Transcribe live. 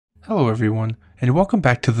Hello everyone, and welcome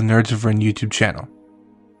back to the Nerds of Ren YouTube channel.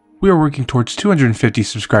 We are working towards 250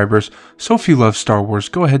 subscribers, so if you love Star Wars,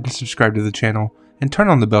 go ahead and subscribe to the channel, and turn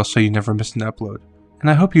on the bell so you never miss an upload.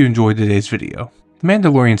 And I hope you enjoyed today's video. The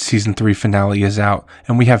Mandalorian Season 3 finale is out,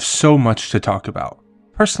 and we have so much to talk about.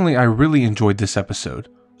 Personally, I really enjoyed this episode.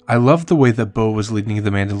 I loved the way that Bo was leading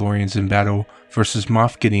the Mandalorians in battle versus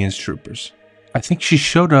Moff Gideon's troopers. I think she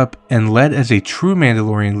showed up and led as a true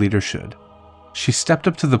Mandalorian leader should. She stepped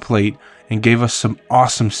up to the plate and gave us some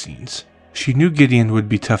awesome scenes. She knew Gideon would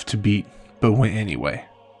be tough to beat, but went anyway.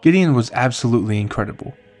 Gideon was absolutely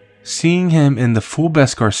incredible. Seeing him in the full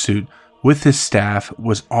Beskar suit with his staff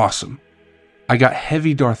was awesome. I got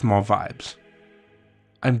heavy Darth Maul vibes.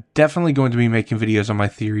 I'm definitely going to be making videos on my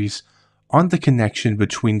theories on the connection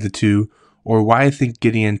between the two, or why I think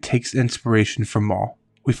Gideon takes inspiration from Maul.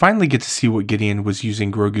 We finally get to see what Gideon was using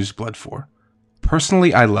Grogu's blood for.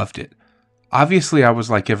 Personally, I loved it. Obviously, I was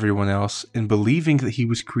like everyone else in believing that he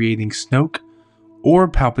was creating Snoke or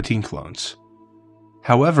Palpatine clones.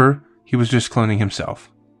 However, he was just cloning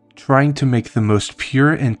himself, trying to make the most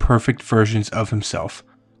pure and perfect versions of himself.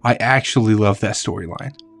 I actually love that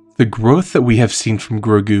storyline. The growth that we have seen from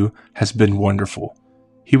Grogu has been wonderful.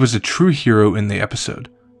 He was a true hero in the episode.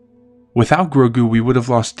 Without Grogu, we would have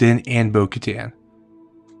lost Din and Bo-Katan.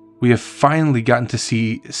 We have finally gotten to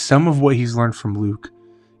see some of what he's learned from Luke.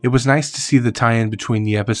 It was nice to see the tie-in between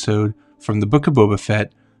the episode from the Book of Boba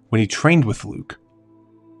Fett when he trained with Luke.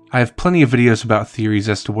 I have plenty of videos about theories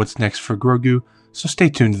as to what's next for Grogu, so stay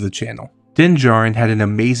tuned to the channel. Din Djarin had an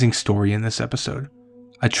amazing story in this episode.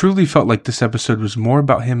 I truly felt like this episode was more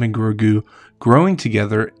about him and Grogu growing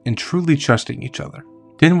together and truly trusting each other.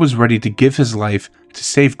 Din was ready to give his life to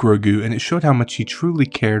save Grogu, and it showed how much he truly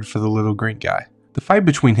cared for the little green guy. The fight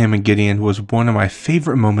between him and Gideon was one of my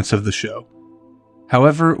favorite moments of the show.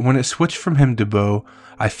 However, when it switched from him to Bo,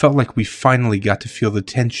 I felt like we finally got to feel the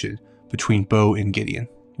tension between Bo and Gideon.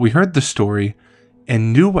 We heard the story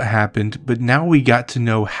and knew what happened, but now we got to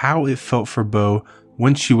know how it felt for Bo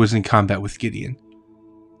when she was in combat with Gideon.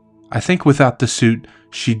 I think without the suit,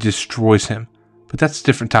 she destroys him, but that's a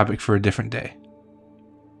different topic for a different day.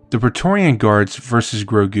 The Praetorian Guards versus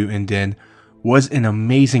Grogu and Din was an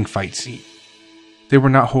amazing fight scene. They were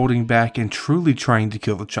not holding back and truly trying to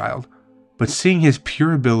kill the child. But seeing his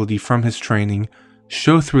pure ability from his training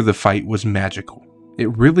show through the fight was magical.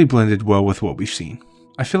 It really blended well with what we've seen.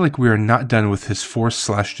 I feel like we are not done with his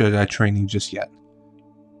Force/Jedi training just yet.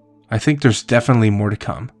 I think there's definitely more to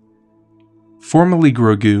come. Formerly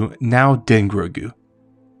Grogu, now Din Grogu.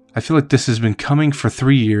 I feel like this has been coming for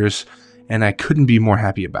 3 years, and I couldn't be more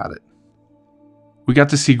happy about it. We got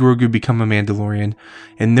to see Grogu become a Mandalorian,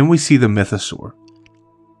 and then we see the Mythosaur.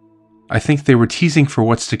 I think they were teasing for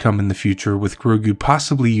what's to come in the future, with Grogu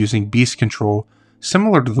possibly using beast control,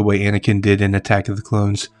 similar to the way Anakin did in Attack of the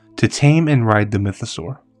Clones, to tame and ride the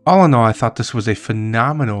Mythosaur. All in all, I thought this was a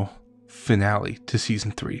phenomenal finale to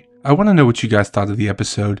Season 3. I want to know what you guys thought of the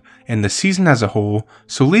episode and the season as a whole,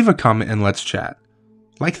 so leave a comment and let's chat.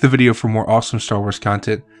 Like the video for more awesome Star Wars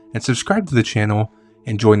content, and subscribe to the channel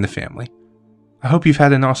and join the family. I hope you've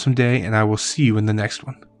had an awesome day, and I will see you in the next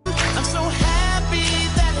one.